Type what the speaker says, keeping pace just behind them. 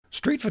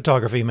Street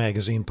Photography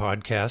Magazine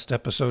Podcast,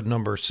 episode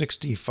number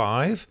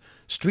 65,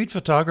 Street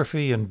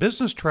Photography and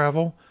Business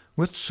Travel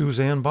with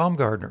Suzanne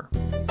Baumgardner.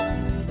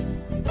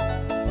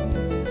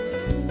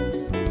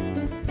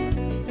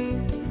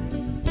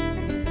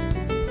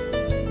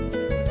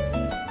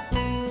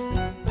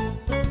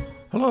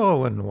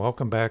 Hello, and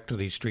welcome back to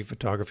the Street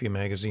Photography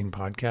Magazine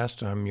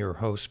Podcast. I'm your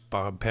host,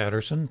 Bob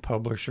Patterson,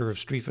 publisher of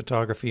Street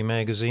Photography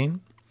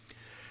Magazine.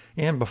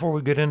 And before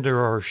we get into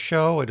our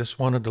show, I just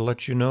wanted to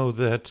let you know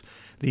that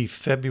the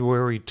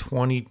February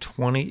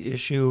 2020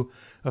 issue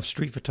of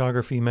Street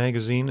Photography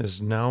Magazine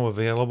is now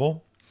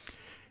available.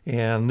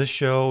 And this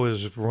show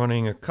is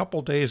running a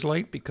couple days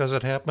late because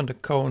it happened to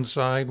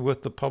coincide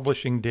with the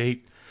publishing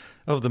date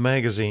of the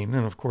magazine.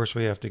 And of course,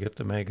 we have to get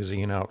the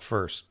magazine out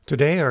first.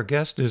 Today, our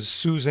guest is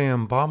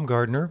Suzanne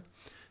Baumgardner.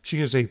 She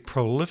is a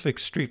prolific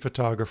street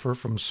photographer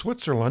from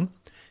Switzerland,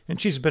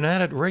 and she's been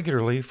at it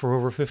regularly for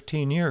over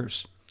 15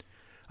 years.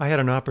 I had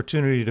an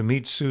opportunity to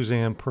meet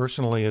Suzanne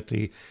personally at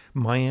the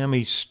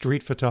Miami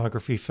Street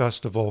Photography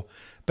Festival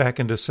back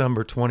in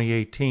December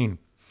 2018.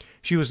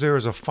 She was there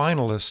as a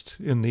finalist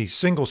in the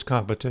singles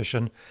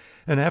competition,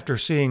 and after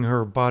seeing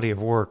her body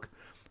of work,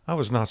 I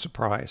was not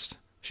surprised.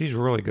 She's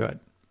really good.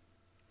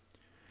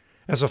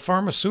 As a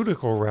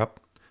pharmaceutical rep,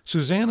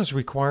 Suzanne is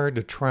required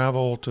to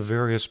travel to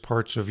various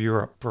parts of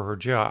Europe for her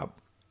job.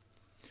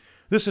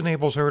 This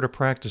enables her to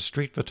practice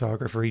street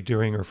photography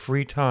during her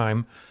free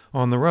time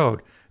on the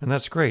road, and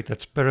that's great.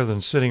 That's better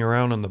than sitting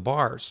around in the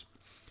bars.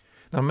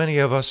 Now, many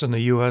of us in the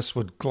U.S.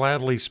 would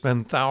gladly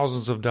spend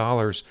thousands of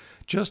dollars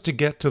just to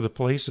get to the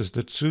places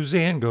that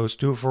Suzanne goes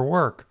to for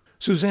work.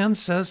 Suzanne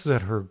says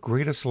that her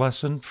greatest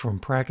lesson from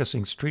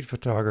practicing street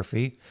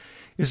photography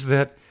is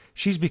that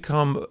she's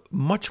become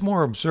much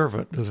more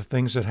observant of the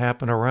things that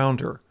happen around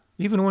her,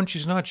 even when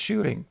she's not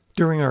shooting.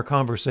 During our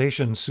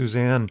conversation,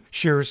 Suzanne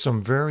shares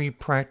some very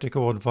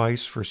practical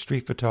advice for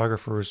street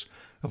photographers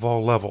of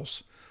all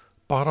levels.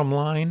 Bottom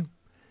line,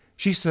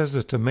 she says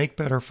that to make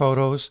better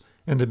photos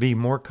and to be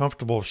more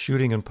comfortable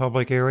shooting in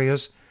public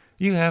areas,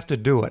 you have to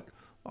do it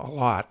a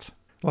lot.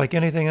 Like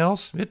anything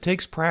else, it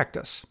takes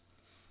practice.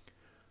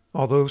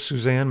 Although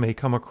Suzanne may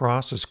come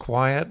across as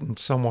quiet and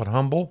somewhat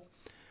humble,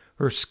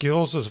 her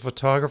skills as a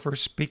photographer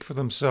speak for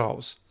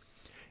themselves,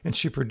 and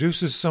she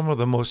produces some of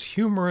the most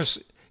humorous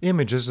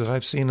images that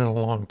I've seen in a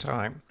long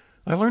time.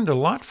 I learned a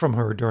lot from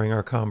her during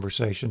our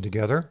conversation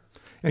together,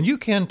 and you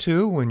can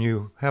too when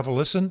you have a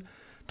listen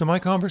to my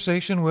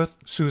conversation with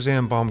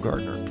Suzanne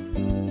Baumgardner.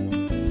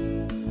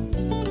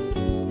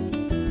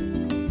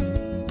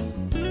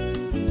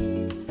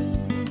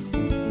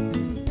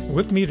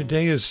 With me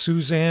today is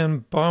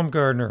Suzanne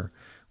Baumgardner.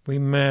 We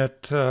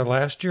met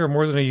last year,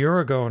 more than a year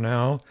ago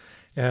now,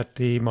 at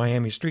the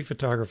Miami Street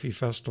Photography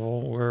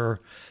Festival,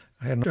 where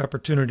I had an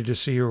opportunity to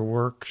see her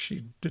work.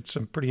 She did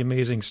some pretty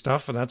amazing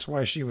stuff, and that's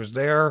why she was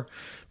there,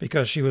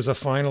 because she was a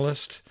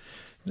finalist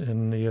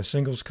in the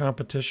singles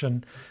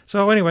competition.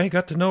 So anyway,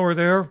 got to know her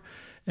there.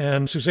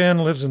 And Suzanne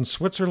lives in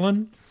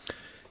Switzerland.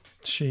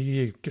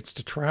 She gets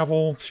to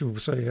travel. She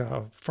was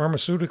a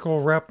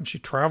pharmaceutical rep, and she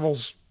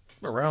travels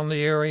around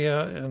the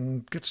area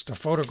and gets to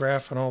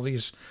photograph in all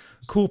these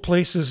cool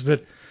places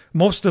that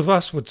most of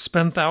us would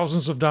spend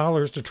thousands of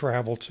dollars to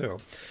travel to.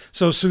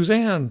 So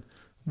Suzanne,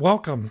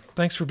 welcome.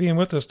 Thanks for being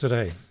with us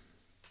today.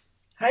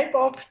 Hi,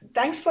 Bob.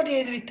 Thanks for the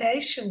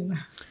invitation.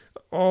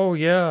 Oh,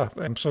 yeah.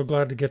 I'm so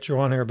glad to get you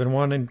on here. I've been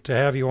wanting to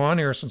have you on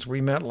here since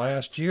we met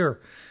last year.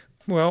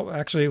 Well,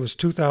 actually, it was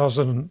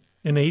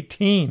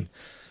 2018.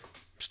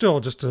 Still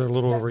just a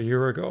little over a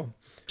year ago.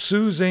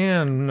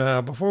 Suzanne,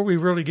 before we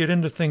really get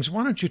into things,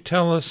 why don't you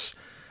tell us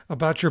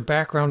about your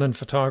background in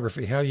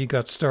photography, how you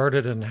got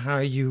started and how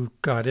you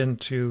got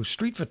into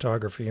street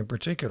photography in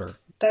particular?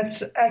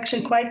 That's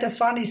actually quite a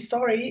funny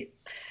story.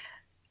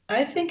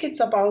 I think it's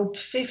about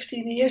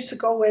 15 years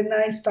ago when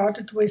I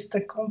started with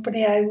the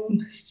company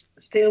I'm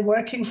still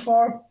working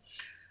for.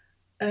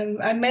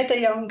 I met a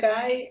young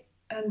guy,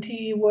 and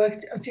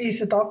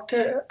he's a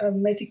doctor, a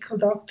medical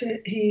doctor.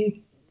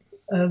 He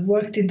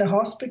worked in the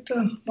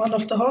hospital, one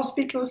of the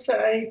hospitals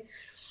I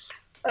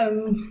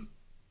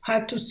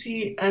had to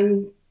see,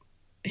 and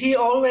he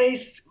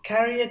always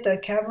carried a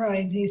camera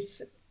in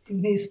his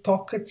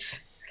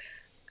pockets.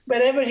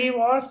 Wherever he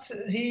was,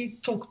 he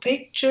took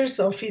pictures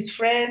of his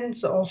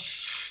friends, of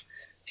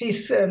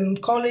his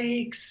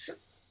colleagues,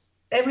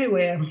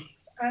 everywhere.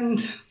 And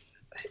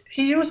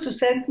he used to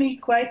send me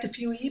quite a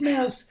few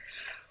emails.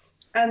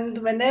 And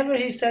whenever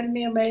he sent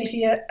me a mail,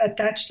 he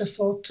attached a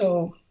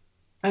photo.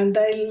 And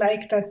I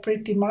liked that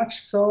pretty much.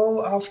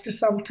 So after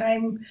some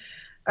time,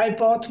 I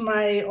bought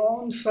my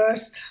own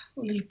first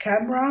little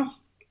camera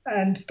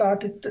and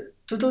started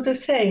to do the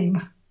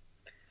same.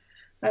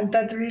 And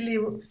that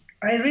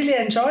I really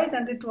enjoyed,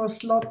 and it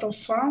was a lot of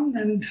fun.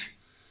 And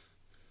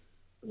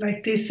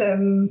like this,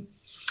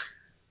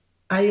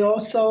 I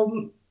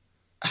also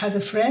had a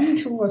friend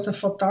who was a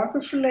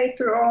photographer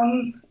later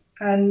on,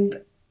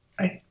 and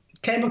I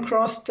came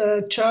across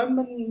the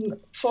German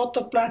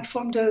photo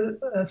platform,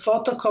 the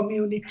photo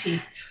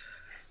community.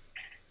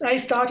 I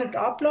started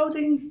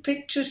uploading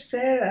pictures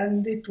there,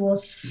 and it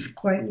was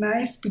quite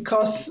nice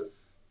because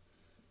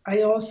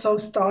I also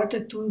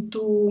started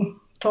to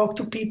talk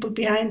to people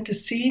behind the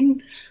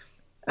scene,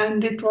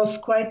 and it was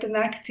quite an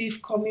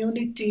active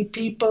community.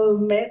 People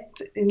met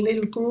in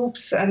little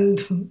groups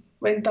and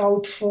went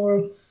out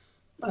for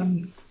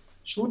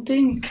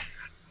shooting,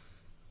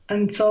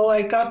 and so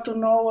I got to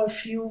know a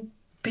few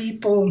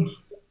people,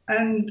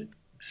 and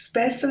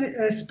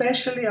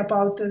especially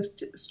about the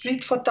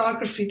street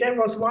photography. There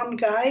was one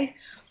guy,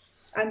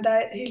 and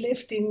he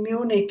lived in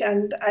Munich,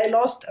 and I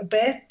lost a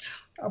bet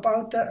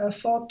about a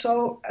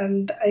photo,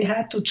 and I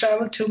had to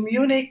travel to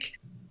Munich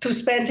to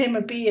spend him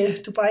a beer,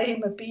 to buy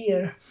him a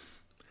beer.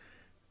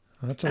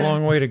 That's a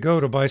long way to go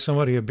to buy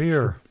somebody a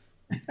beer.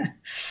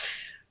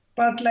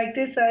 But like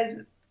this,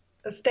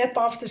 step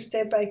after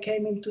step, I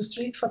came into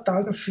street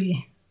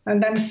photography,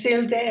 and I'm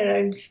still there.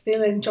 I'm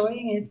still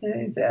enjoying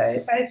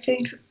it. I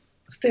think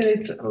still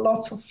it's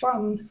lots of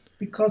fun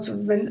because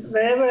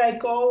wherever I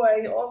go,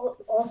 I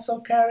also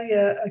carry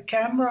a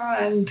camera,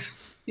 and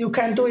you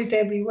can do it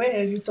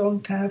everywhere. You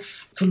don't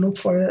have to look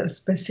for a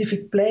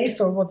specific place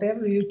or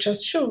whatever. You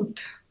just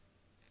shoot.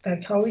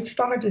 That's how it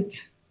started.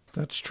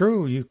 That's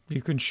true.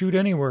 You can shoot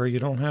anywhere. You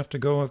don't have to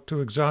go up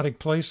to exotic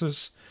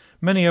places.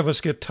 Many of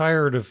us get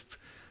tired of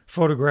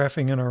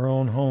photographing in our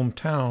own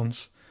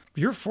hometowns.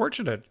 You're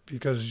fortunate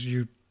because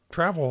you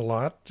travel a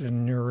lot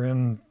and you're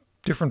in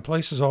different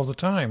places all the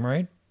time,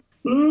 right?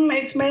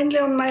 It's mainly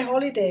on my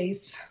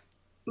holidays.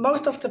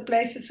 Most of the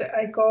places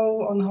I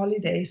go on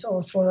holidays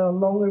or for a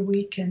longer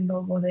weekend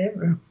or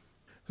whatever.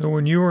 So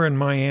when you were in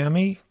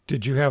Miami,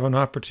 did you have an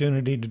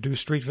opportunity to do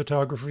street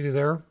photography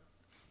there?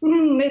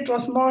 It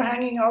was more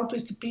hanging out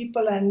with the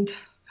people and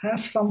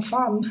have some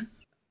fun.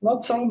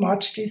 Not so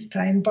much this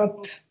time,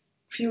 but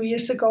a few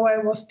years ago I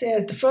was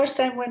there. The first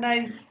time when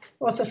I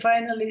was a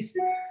finalist,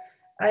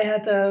 I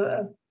had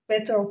a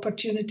better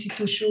opportunity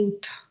to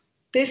shoot.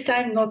 This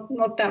time,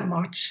 not that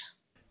much.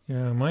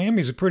 Yeah,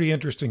 Miami's a pretty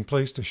interesting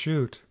place to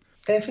shoot.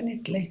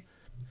 Definitely.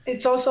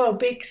 It's also a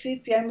big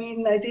city. I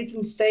mean, I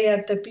didn't stay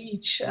at the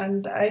beach,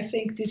 and I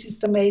think this is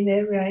the main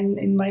area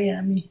in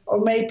Miami, or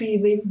maybe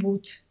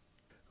Wynwood.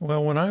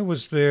 Well, when I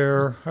was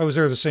there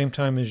the same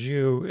time as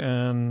you,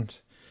 and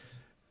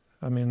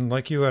I mean,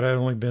 like you had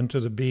only been to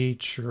the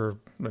beach or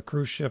the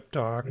cruise ship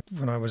dock.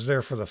 When I was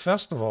there for the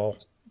festival,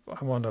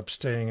 I wound up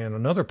staying in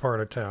another part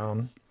of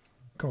town,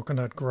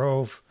 Coconut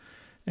Grove,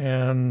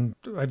 and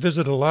I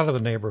visited a lot of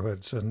the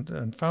neighborhoods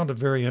and found it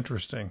very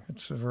interesting.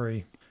 It's a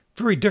very,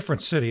 very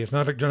different city. It's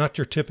not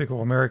your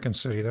typical American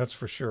city, that's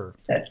for sure.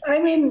 I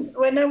mean,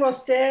 when I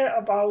was there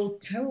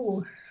about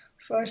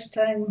first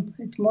time,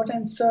 it's more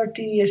than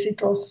 30 years,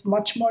 it was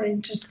much more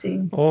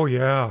interesting. Oh,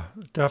 yeah,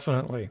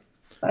 definitely.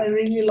 I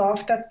really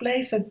loved that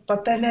place,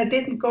 but then I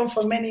didn't go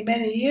for many,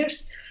 many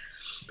years.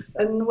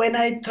 And when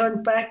I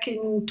turned back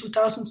in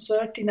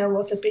 2013, I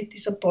was a bit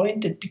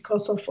disappointed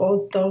because of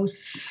all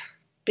those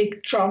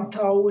big Trump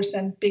towers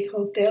and big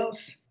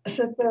hotels.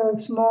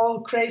 The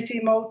small,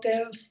 crazy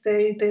motels,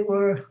 they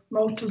were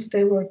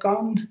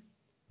gone.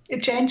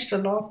 It changed a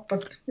lot,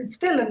 but it's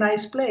still a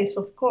nice place,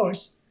 of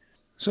course.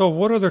 So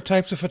what other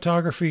types of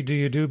photography do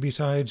you do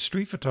besides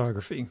street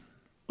photography?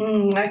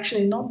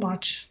 Actually, not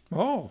much.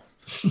 Oh,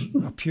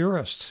 a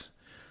purist.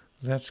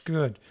 That's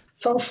good.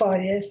 So far,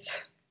 yes.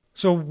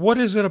 So what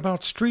is it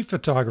about street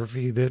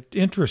photography that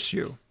interests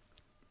you?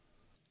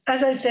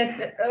 As I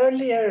said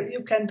earlier,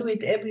 you can do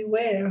it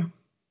everywhere.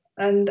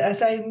 And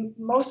as I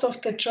most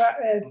of the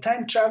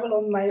time travel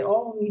on my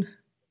own,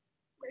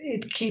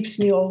 it keeps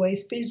me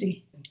always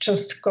busy.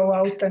 Just go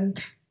out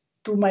and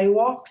do my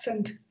walks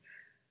and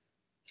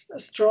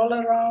stroll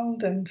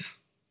around and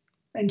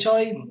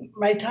enjoy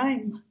my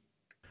time.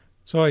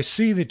 So I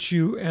see that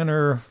you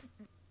enter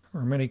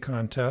many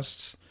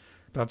contests.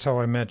 That's how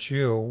I met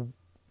you.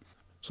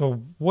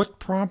 So what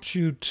prompts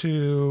you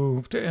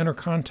to enter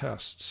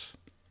contests?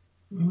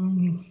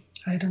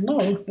 I don't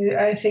know.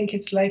 I think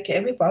it's like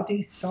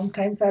everybody.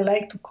 Sometimes I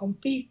like to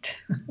compete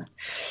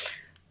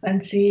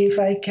and see if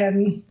I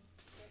can.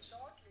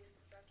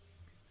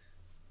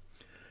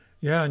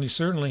 Yeah, and you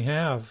certainly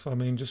have. I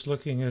mean, just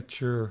looking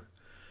at your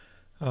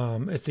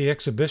at the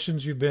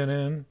exhibitions you've been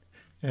in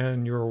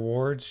and your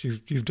awards,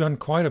 you've done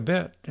quite a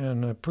bit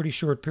in a pretty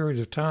short period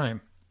of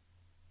time.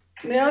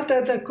 Yeah,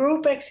 the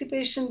group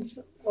exhibitions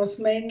was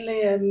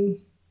mainly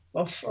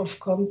of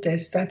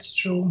contests. That's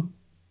true.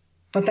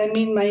 But I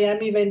mean,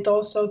 Miami went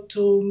also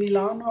to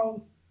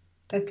Milano.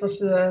 That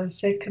was a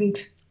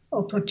second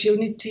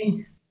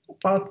opportunity.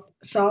 But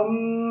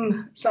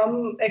some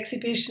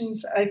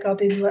exhibitions I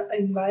got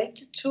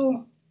invited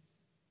to.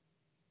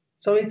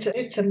 So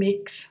it's a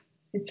mix.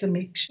 It's a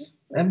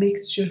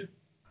mixture.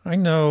 I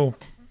know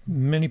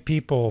many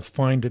people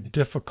find it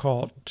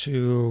difficult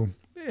to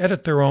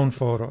edit their own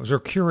photos or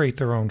curate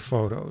their own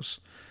photos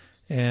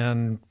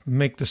and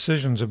make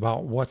decisions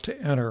about what to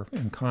enter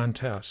in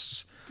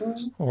contests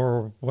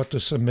or what to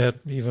submit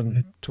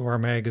even to our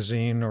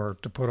magazine or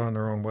to put on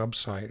their own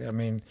website. I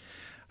mean,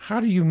 how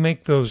do you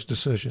make those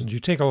decisions? You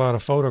take a lot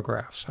of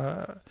photographs.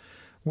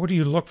 What do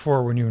you look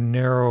for when you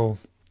narrow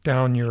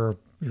down your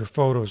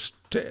photos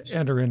to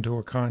enter into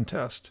a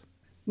contest?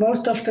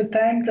 Most of the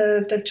time,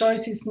 the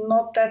choice is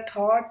not that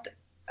hard,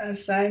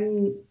 as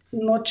I'm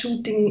not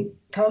shooting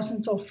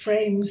thousands of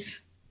frames.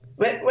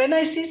 When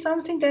I see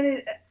something,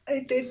 then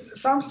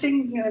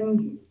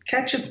something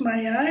catches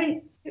my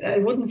eye. I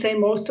wouldn't say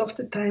most of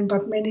the time,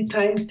 but many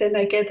times, then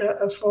I get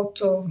a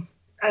photo.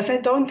 As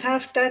I don't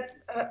have that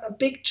a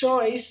big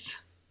choice,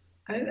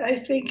 I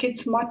think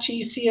it's much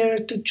easier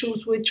to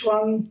choose which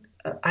one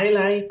I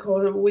like,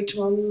 or which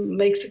one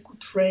makes a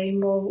good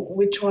frame, or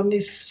which one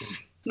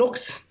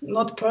looks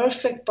not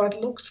perfect but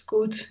looks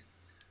good.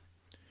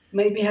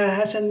 Maybe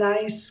has a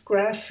nice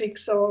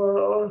graphics,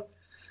 or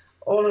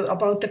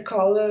about the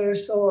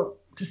colors or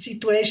the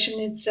situation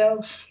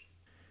itself.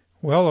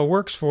 Well, it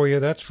works for you,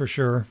 that's for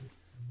sure.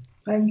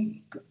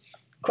 I'm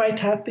quite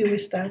happy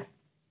with that.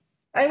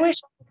 I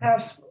wish I would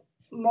have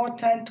more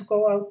time to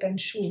go out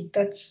and shoot.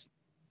 That's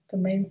the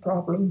main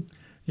problem.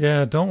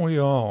 Yeah, don't we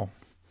all?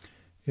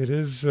 It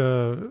is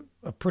a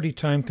pretty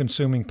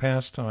time-consuming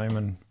pastime,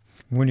 and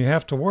when you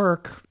have to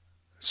work.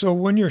 So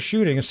when you're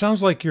shooting, it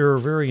sounds like you're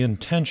very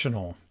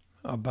intentional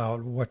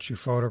about what you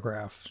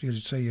photograph. You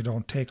say you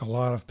don't take a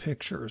lot of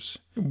pictures.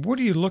 What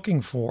are you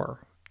looking for?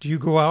 Do you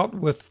go out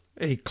with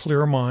a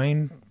clear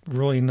mind,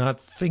 really not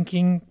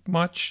thinking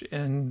much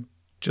and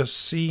just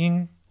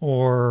seeing?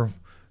 Or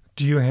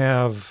do you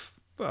have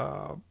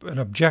an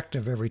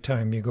objective every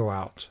time you go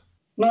out?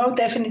 No,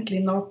 definitely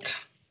not.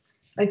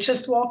 I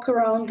just walk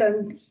around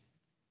and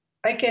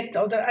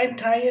I'm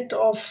tired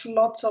of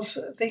lots of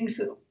things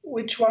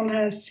which one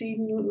has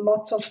seen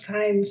lots of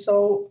times,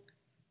 so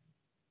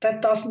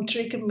that doesn't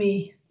trigger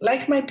me.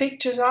 Like my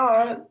pictures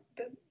are,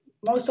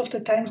 most of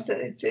the times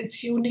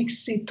it's unique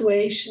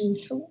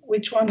situations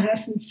which one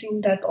hasn't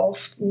seen that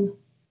often,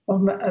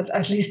 or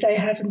at least I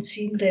haven't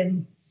seen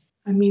them.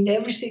 I mean,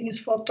 everything is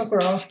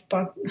photographed,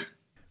 but...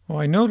 Well,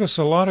 I notice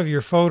a lot of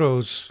your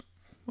photos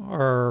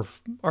are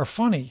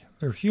funny.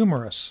 They're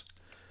humorous.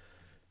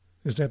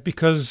 Is that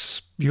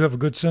because you have a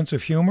good sense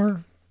of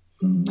humor?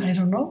 I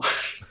don't know.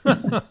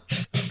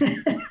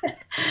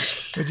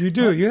 But you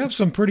do. You have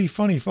some pretty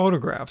funny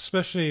photographs,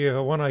 especially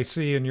one I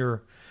see in a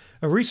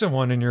recent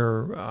one in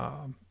your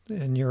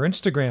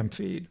Instagram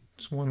feed.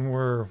 It's one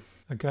where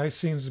a guy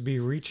seems to be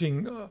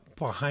reaching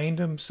behind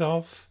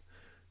himself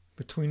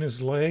between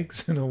his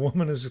legs, and a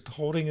woman is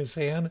holding his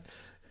hand.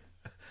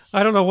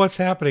 I don't know what's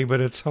happening, but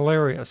it's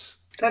hilarious.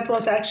 That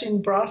was actually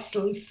in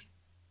Brussels.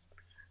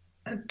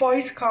 Boy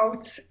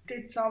Scouts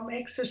did some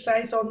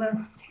exercise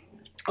on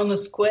a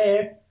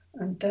square,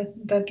 and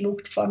that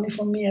looked funny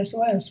for me as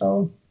well.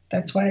 So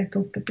that's why I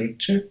took the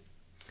picture.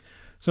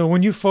 So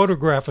when you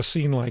photograph a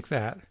scene like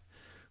that,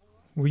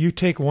 will you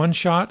take one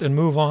shot and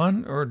move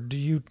on, or do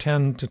you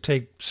tend to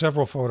take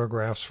several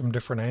photographs from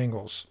different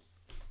angles?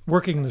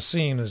 Working the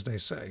scene, as they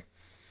say.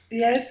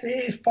 Yes,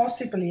 if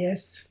possible,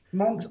 yes.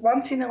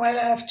 Once in a while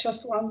I have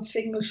just one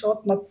single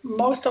shot, but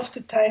most of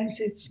the times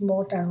it's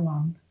more than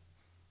one.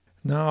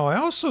 Now, I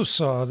also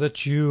saw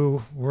that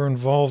you were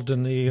involved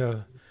in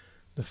the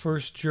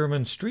first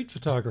German street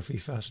photography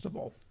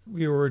festival.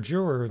 You were a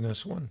juror in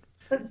this one.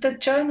 The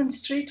German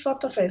Street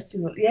Photo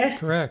Festival, yes.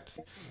 Correct.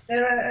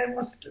 There I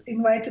was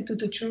invited to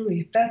the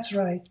jury. That's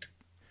right.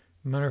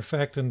 Matter of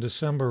fact, in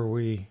December,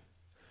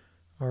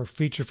 our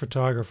feature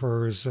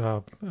photographer is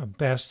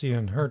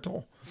Bastian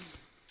Hertel,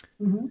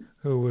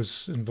 who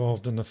was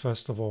involved in the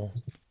festival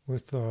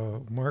with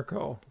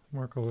Marco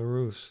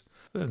LaRousse.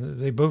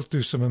 They both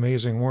do some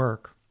amazing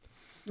work.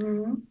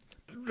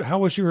 Mm-hmm. How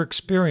was your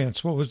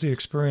experience? What was the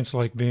experience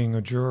like being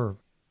a juror?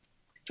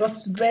 It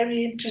was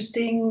very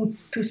interesting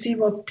to see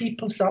what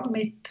people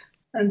submit,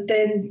 and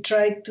then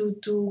try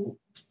to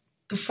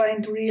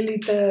find really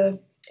the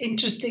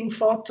interesting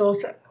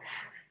photos.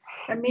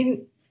 I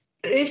mean,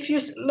 if you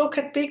look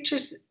at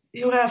pictures,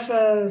 you have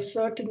a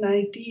certain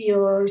idea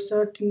or a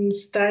certain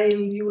style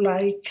you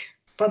like,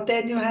 but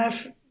then you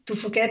have to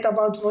forget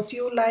about what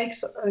you like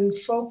and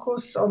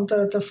focus on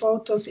the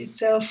photos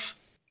itself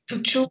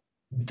to choose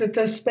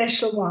the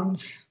special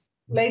ones.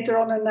 Later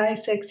on, a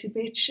nice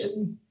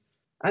exhibition.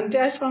 And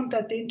I found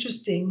that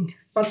interesting,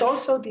 but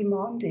also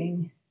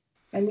demanding.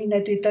 I mean,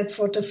 I did that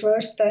for the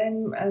first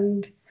time,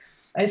 and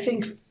I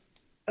think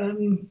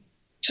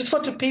just for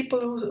the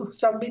people who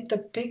submit the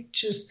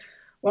pictures,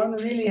 one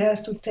really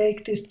has to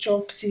take this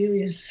job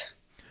serious.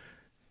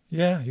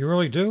 Yeah, you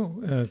really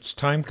do. It's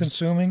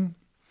time-consuming.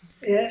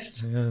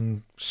 Yes.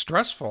 And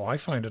stressful. I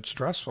find it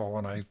stressful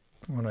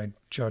when I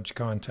judge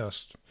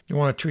contests. You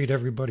want to treat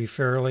everybody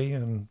fairly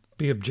and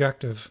be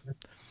objective.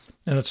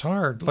 And it's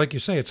hard. Like you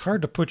say, it's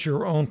hard to put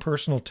your own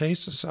personal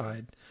tastes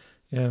aside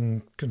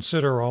and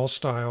consider all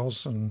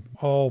styles and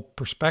all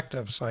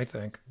perspectives, I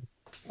think.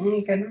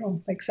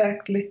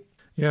 Exactly.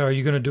 Yeah, are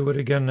you going to do it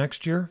again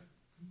next year?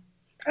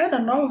 I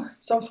don't know.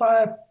 So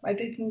far, I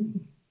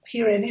didn't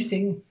hear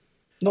anything.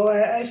 No,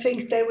 I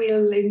think they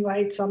will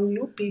invite some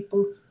new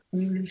people.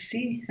 We will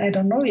see. I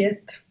don't know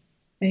yet.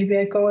 Maybe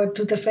I go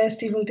to the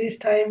festival this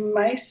time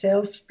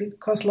myself,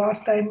 because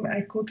last time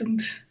I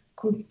couldn't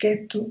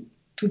get to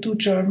to do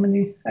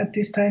Germany at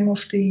this time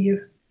of the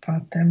year.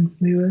 But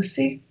we will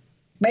see.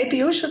 Maybe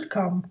you should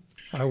come.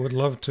 I would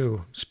love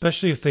to,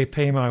 especially if they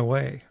pay my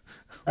way,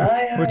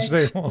 Aye. which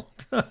they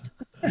won't.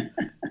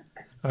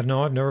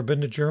 No, I've never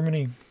been to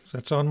Germany.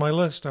 That's on my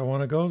list. I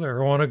want to go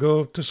there. I want to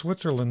go to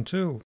Switzerland,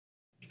 too.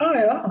 Oh,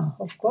 yeah,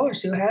 of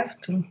course, you have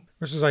to.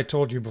 Just as I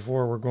told you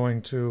before, we're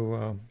going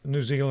to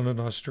New Zealand and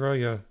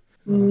Australia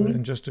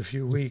in just a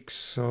few weeks.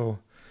 So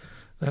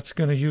that's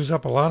going to use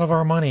up a lot of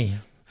our money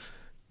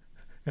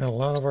and a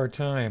lot of our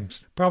time.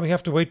 Probably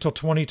have to wait till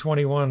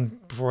 2021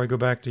 before I go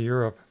back to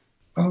Europe.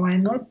 Oh, why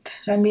not?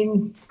 I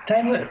mean,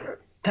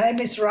 time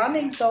is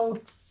running, so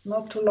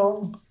not too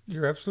long.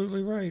 You're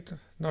absolutely right.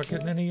 Not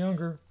getting any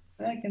younger.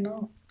 I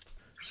know.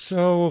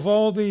 So of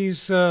all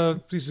these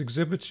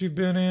exhibits you've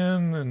been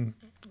in and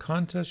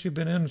contests you've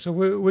been in, so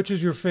which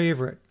is your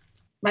favorite?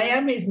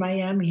 Miami is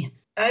Miami.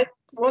 I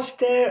was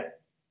there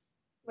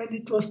when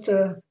it was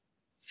the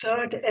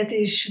third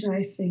edition,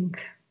 I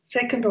think.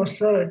 Second or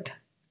third.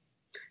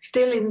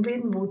 Still in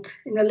Wynwood,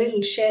 in a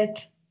little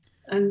shed.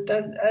 And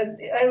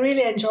I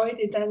really enjoyed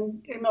it.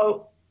 And,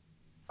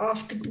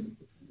 after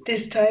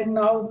this time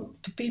now,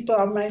 the people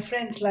are my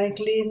friends, like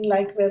Lynn,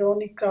 like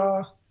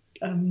Veronica,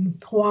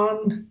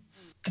 Juan,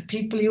 the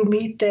people you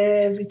meet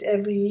there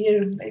every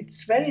year.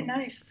 It's very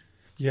nice.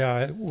 Yeah,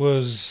 it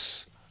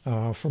was,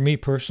 for me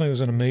personally, it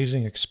was an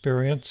amazing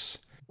experience.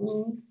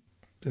 Mm.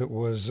 It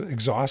was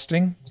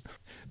exhausting,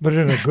 but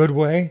in a good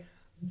way.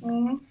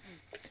 Mm.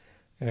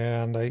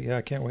 And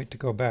I can't wait to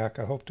go back.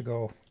 I hope to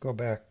go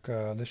back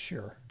this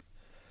year.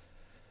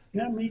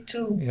 Yeah, me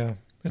too. Yeah,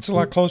 it's a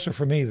lot closer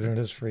for me than it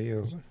is for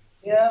you.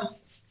 Yeah,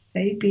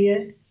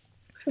 maybe.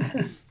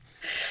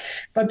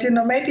 But,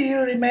 maybe you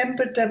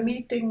remember the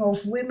meeting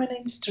of Women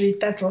in Street.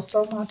 That was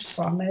so much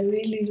fun. I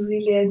really,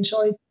 really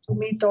enjoyed to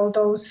meet all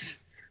those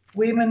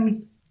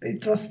women.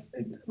 It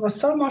was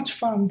so much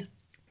fun.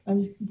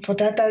 And for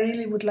that, I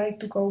really would like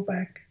to go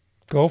back.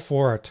 Go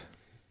for it.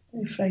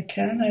 If I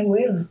can, I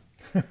will.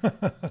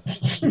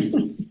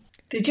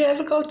 Did you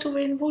ever go to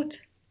Wynwood?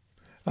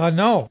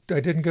 No,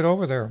 I didn't get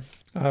over there.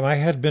 I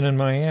had been in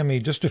Miami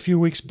just a few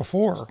weeks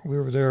before. We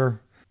were there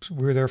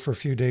for a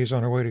few days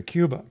on our way to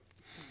Cuba.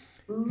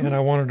 Mm-hmm. And I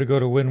wanted to go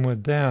to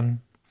Wynwood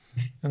then.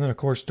 And then, of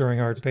course, during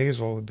Art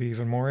Basel would be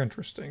even more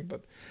interesting.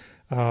 But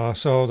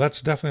so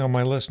that's definitely on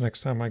my list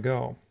next time I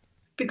go.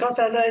 Because,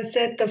 as I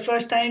said, the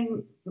first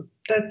time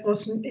that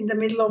was in the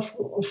middle of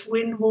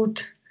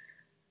Wynwood,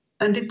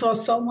 and it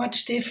was so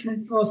much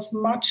different. It was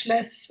much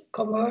less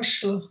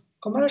commercial.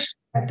 Commercial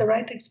had the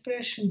right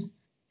expression.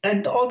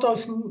 And all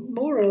those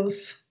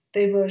murals,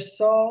 they were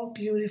so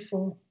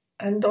beautiful.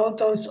 And all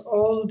those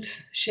old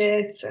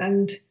sheds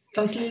and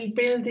those little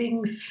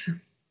buildings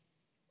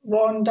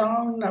worn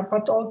down,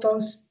 but all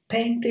those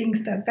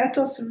paintings, that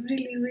was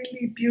really,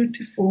 really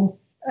beautiful.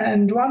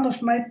 And one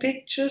of my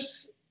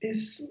pictures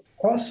is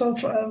also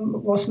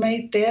was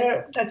made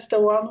there. That's the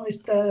one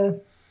with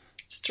the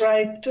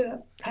striped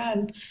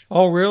pants.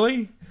 Oh,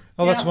 really?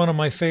 Oh, that's Yeah. one of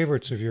my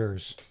favorites of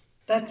yours.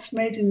 That's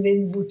made in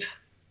Wynwood.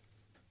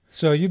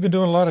 So you've been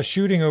doing a lot of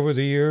shooting over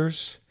the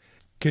years.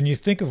 Can you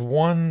think of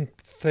one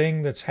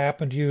thing that's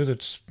happened to you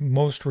that's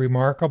most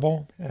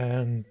remarkable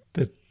and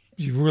that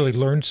you really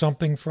learned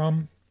something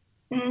from?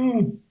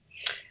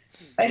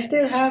 I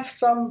still have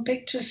some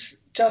pictures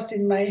just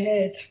in my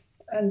head,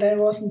 and I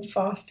wasn't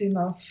fast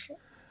enough.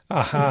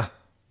 Aha.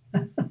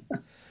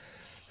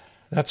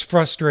 That's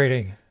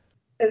frustrating.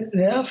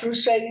 Yeah,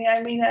 frustrating.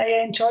 I mean,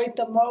 I enjoyed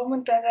the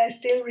moment and I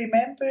still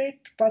remember it,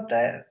 but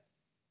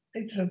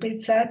it's a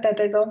bit sad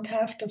that I don't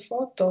have the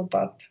photo.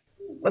 But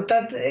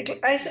that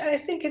I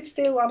think it's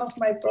still one of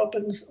my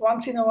problems.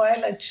 Once in a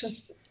while, I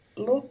just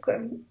look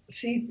and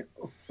see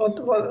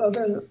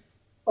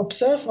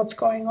observe what's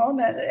going on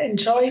and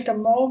enjoy the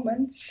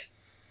moments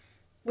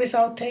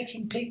without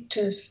taking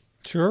pictures.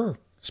 Sure,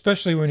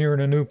 especially when you're in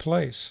a new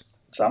place.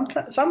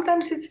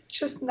 Sometimes it's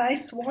just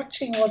nice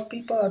watching what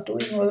people are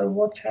doing or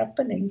what's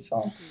happening.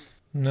 So.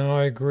 No,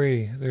 I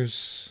agree.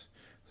 There's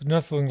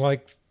nothing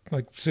like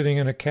sitting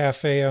in a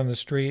cafe on the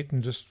street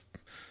and just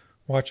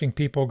watching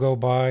people go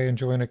by,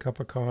 enjoying a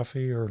cup of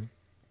coffee or a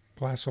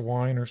glass of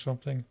wine or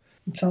something.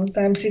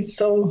 Sometimes it's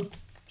so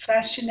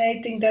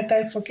fascinating that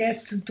I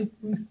forget to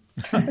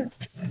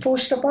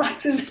push the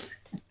button.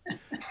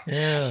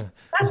 Yeah.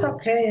 That's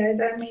okay.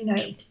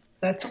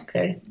 That's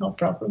okay. No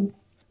problem.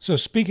 So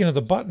speaking of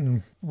the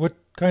button, what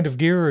kind of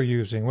gear are you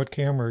using? What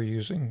camera are you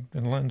using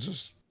and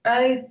lenses?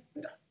 I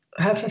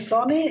have a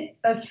Sony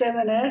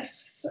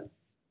A7S,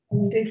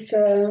 and it's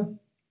a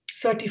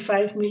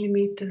 35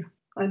 millimeter,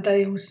 and I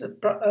use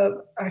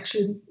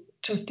actually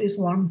just this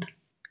one.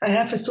 I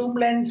have a zoom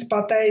lens,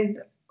 but I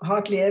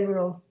hardly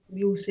ever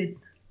use it.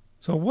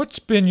 So what's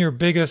been your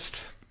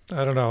biggest,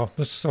 I don't know,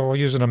 I'll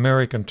use an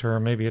American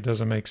term, maybe it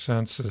doesn't make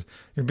sense,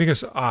 your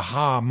biggest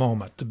aha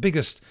moment, the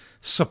biggest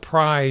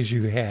surprise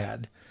you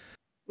had?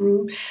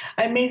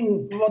 I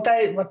mean, what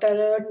I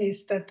learned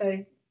is that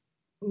I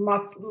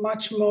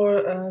much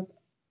more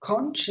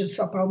conscious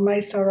about my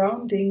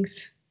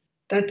surroundings.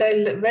 That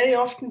I very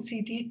often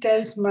see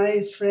details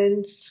my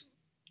friends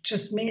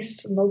just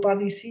miss,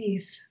 nobody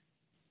sees.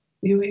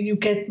 You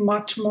get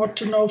much more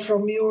to know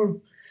from your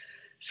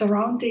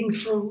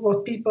surroundings, from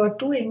what people are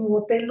doing,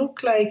 what they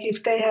look like,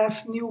 if they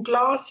have new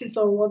glasses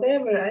or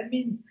whatever. I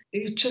mean,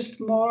 you're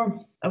just more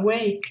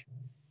awake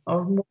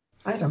or more,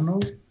 I don't know.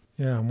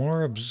 Yeah,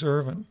 more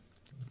observant.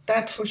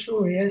 That for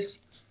sure, yes.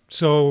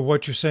 So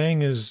what you're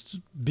saying is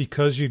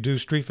because you do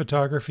street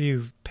photography,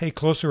 you pay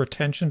closer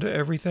attention to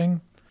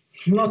everything?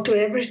 Not to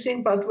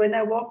everything, but when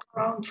I walk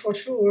around, for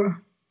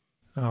sure.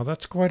 Oh,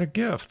 that's quite a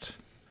gift.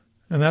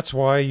 And that's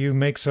why you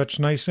make such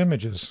nice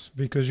images,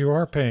 because you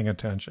are paying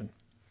attention.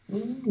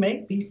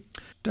 Maybe.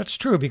 That's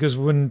true, because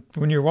when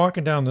you're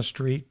walking down the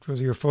street,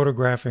 whether you're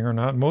photographing or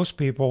not, most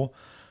people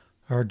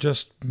are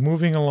just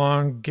moving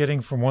along,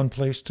 getting from one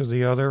place to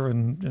the other,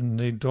 and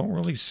they don't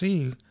really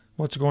see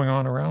what's going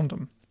on around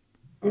them.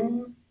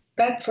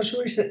 That for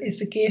sure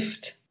is a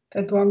gift,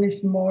 that one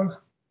is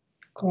more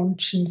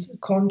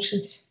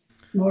conscious,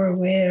 more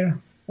aware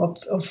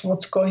of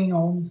what's going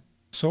on.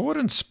 So what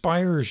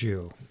inspires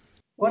you?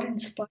 What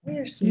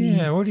inspires me?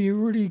 Yeah, where do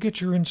you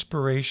get your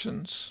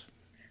inspirations?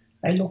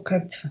 I look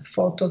at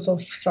photos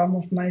of some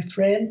of my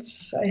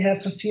friends. I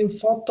have a few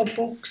photo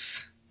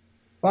books.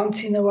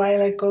 Once in a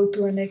while I go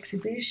to an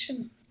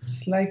exhibition.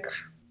 It's like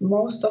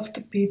most of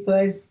the people.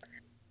 I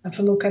have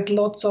a look at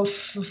lots of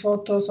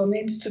photos on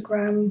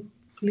Instagram,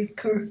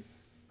 Flickr.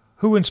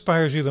 Who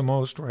inspires you the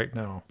most right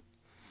now?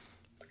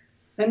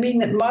 I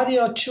mean,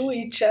 Mario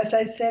Chuic, as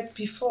I said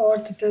before,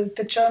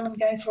 the German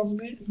guy from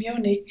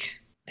Munich,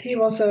 he's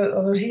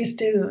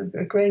still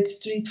a great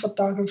street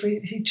photographer.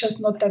 He's just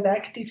not that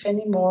active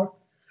anymore.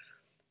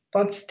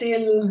 But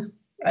still,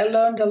 I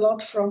learned a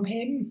lot from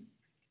him.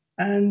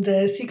 And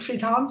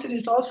Siegfried Hansen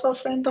is also a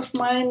friend of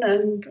mine,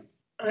 and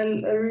I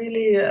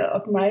really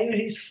admire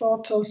his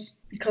photos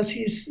because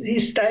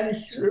his style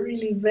is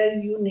really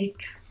very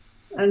unique.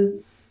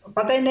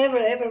 But I never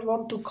ever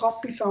want to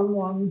copy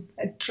someone.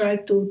 I try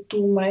to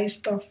do my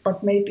stuff,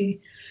 but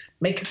maybe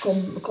make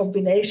a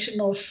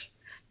combination of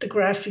the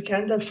graphic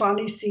and the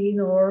funny scene,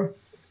 or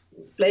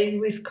playing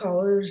with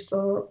colors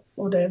or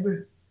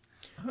whatever.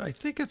 I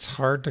think it's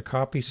hard to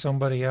copy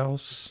somebody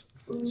else.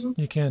 Mm-hmm.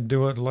 You can't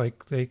do it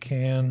like they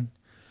can.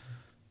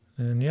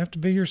 And you have to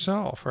be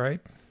yourself, right?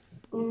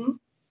 Mm-hmm.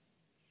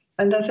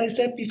 And as I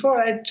said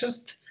before,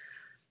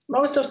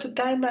 most of the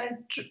time I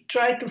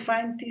try to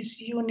find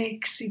these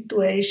unique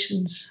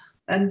situations.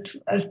 And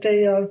as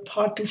they are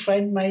hard to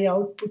find, my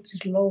output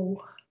is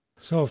low.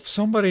 So if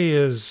somebody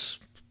is,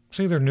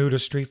 say they're new to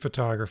street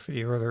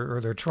photography,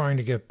 or they're trying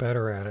to get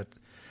better at it,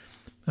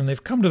 and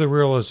they've come to the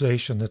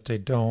realization that they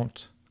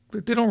don't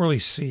really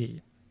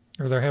see,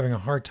 or they're having a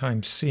hard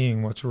time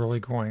seeing what's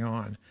really going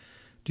on,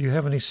 do you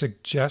have any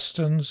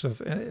suggestions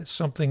of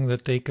something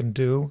that they can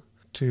do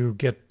to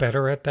get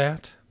better at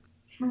that?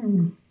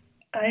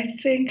 I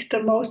think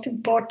the most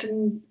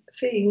important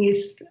thing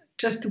is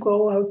just to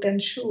go out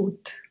and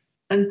shoot.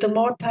 And the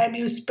more time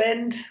you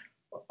spend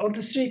on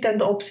the street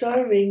and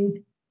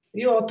observing,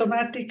 you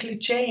automatically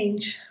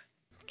change.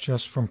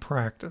 Just from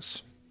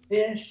practice.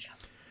 Yes.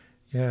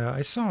 Yeah,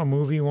 I saw a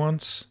movie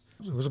once.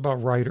 It was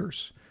about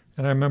writers.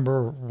 And I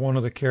remember one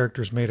of the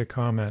characters made a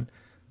comment,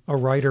 "A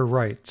writer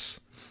writes."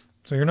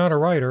 So you're not a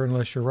writer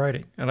unless you're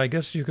writing. And I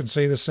guess you can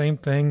say the same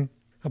thing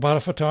about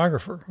a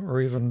photographer or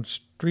even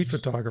street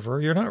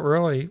photographer. You're not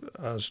really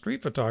a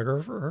street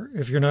photographer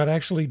if you're not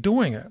actually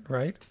doing it,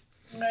 right?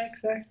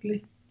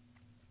 Exactly.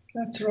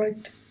 That's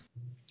right.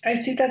 I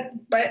see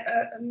that by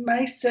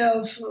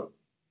myself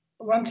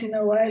once in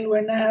a while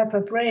when I have a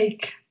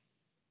break.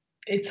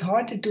 It's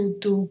harder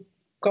to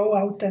go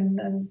out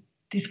and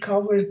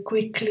discover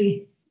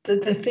quickly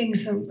the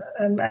things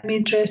I'm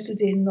interested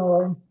in,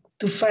 or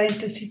to find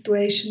the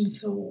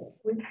situations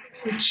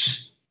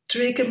which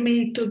trigger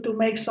me to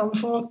make some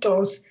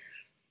photos.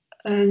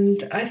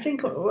 And I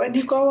think when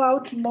you go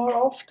out more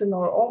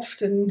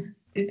often,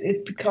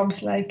 it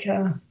becomes like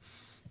a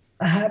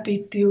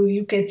habit.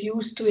 You get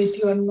used to it.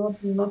 You are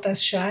not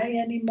as shy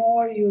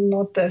anymore. You're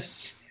not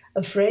as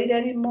afraid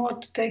anymore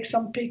to take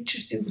some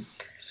pictures.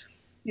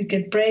 You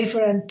get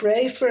braver and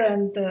braver,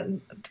 and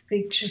the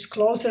pictures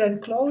closer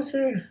and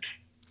closer.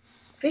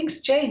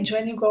 Things change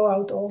when you go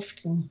out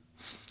often.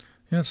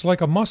 Yeah, it's like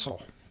a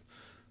muscle.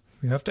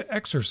 You have to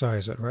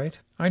exercise it, right?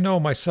 I know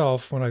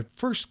myself, when I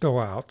first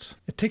go out,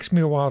 it takes me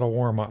a while to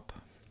warm up.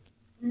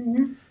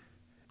 Mm-hmm.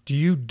 Do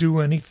you do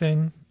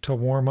anything to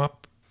warm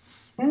up?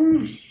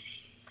 Then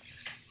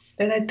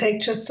I take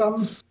just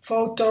some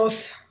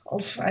photos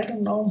of, I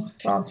don't know,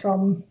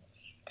 some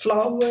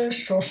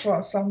flowers or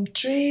for some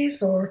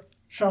trees or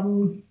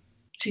some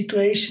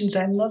situations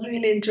I'm not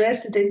really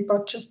interested in,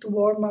 but just to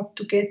warm up,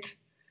 to get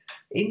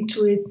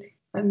into it.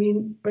 I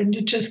mean, when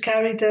you just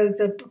carry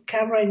the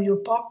camera in your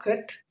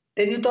pocket,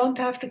 then you don't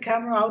have the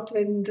camera out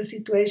when the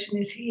situation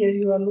is here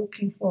you are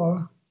looking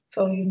for.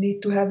 So you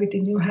need to have it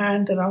in your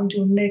hand, around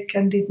your neck,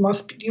 and you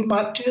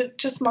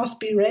just must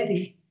be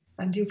ready.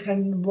 And you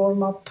can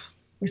warm up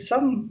with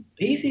some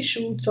easy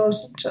shoots or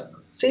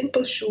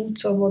simple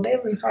shoots or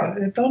whatever.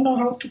 I don't know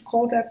how to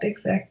call that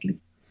exactly.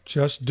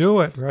 Just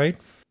do it, right?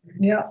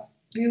 Yeah.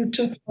 You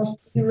just have to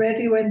be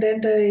ready when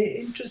then the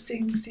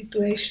interesting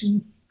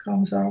situation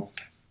comes up.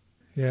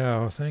 Yeah,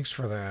 well, thanks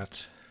for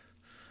that.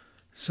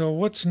 So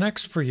what's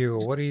next for you?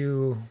 What are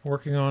you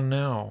working on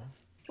now?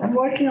 I'm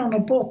working on a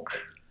book.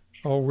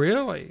 Oh,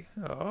 really?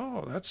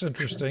 Oh, that's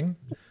interesting.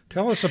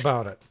 Tell us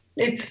about it.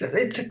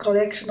 It's a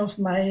collection of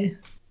my,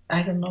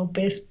 I don't know,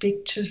 best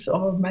pictures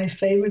or my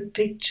favorite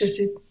pictures,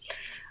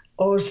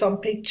 or some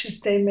pictures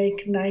they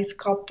make nice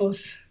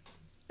couples.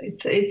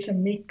 It's a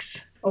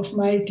mix of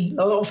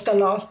the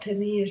last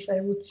 10 years,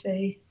 I would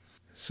say.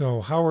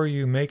 So how are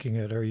you making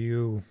it? Are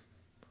you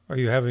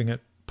having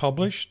it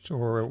published,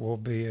 or it will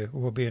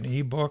be an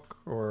ebook,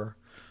 or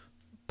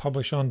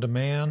publish on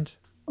demand?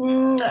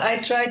 I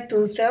tried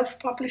to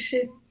self-publish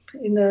it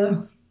in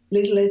a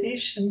little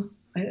edition.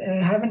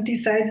 I haven't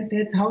decided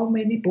yet how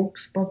many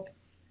books, but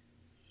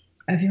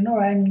as you know,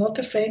 I'm not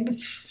a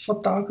famous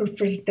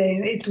photographer.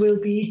 It will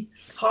be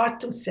hard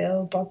to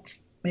sell, but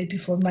maybe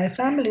for my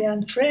family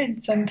and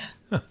friends, and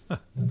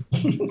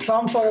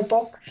some for a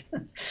box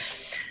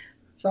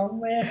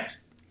somewhere.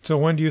 So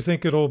when do you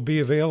think it'll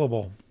be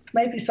available?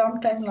 Maybe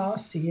sometime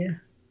last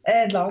year.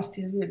 Last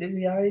year,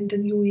 we are in the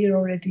new year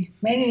already.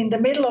 Maybe in the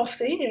middle of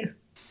the year.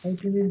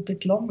 Maybe a little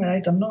bit longer, I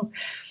don't know.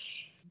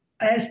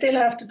 I still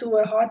have to do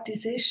a hard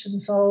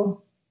decision,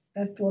 so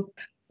that's what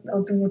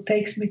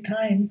takes me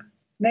time.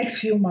 Next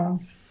few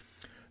months.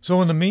 So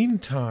in the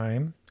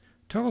meantime,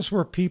 tell us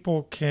where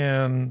people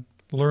can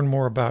learn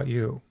more about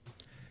you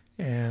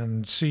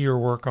and see your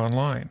work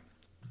online.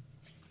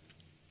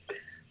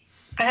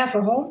 I have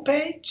a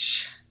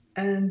homepage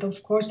and,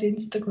 of course,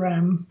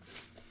 Instagram.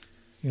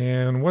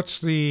 And what's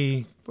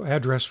the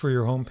address for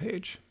your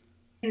homepage?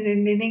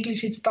 In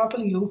English, it's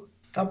W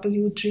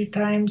 3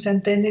 times,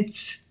 and then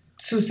it's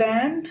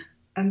Suzanne,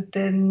 and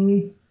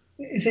then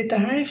is it a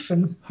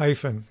hyphen?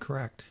 Hyphen,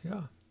 correct,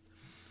 yeah.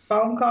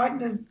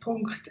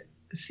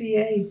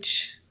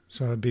 Baumgartner.ch.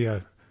 So it'd be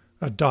a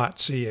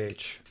 .ch,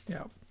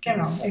 yeah.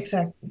 Genau,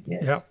 exactly,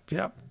 yes.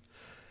 Yep.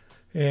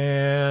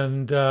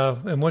 And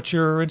what's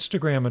your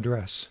Instagram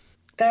address?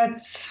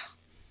 That's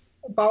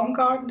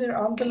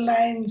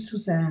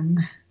Baumgartner_Suzanne.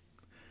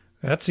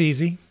 That's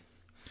easy.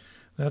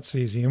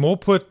 And we'll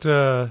put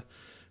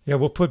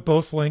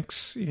both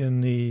links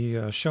in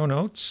the show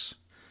notes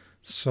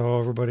so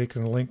everybody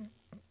can link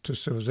to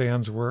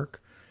Suzanne's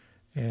work.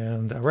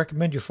 And I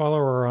recommend you follow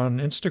her on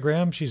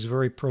Instagram. She's a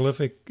very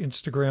prolific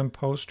Instagram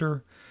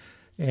poster,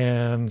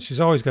 and she's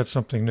always got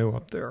something new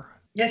up there.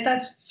 Yes,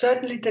 that's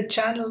certainly the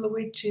channel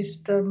which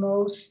is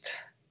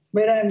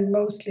where I'm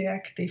mostly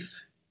active.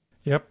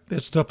 Yep,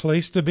 it's the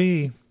place to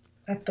be.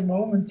 At the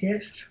moment,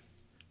 yes.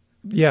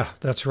 Yeah,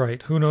 that's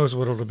right. Who knows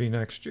what it'll be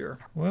next year.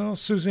 Well,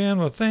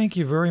 Suzanne, thank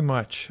you very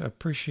much. I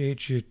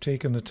appreciate you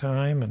taking the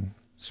time, and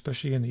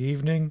especially in the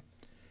evening.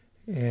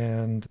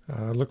 And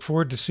I look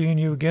forward to seeing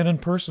you again in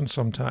person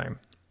sometime.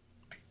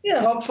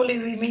 Yeah, hopefully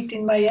we meet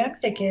in Miami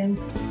again.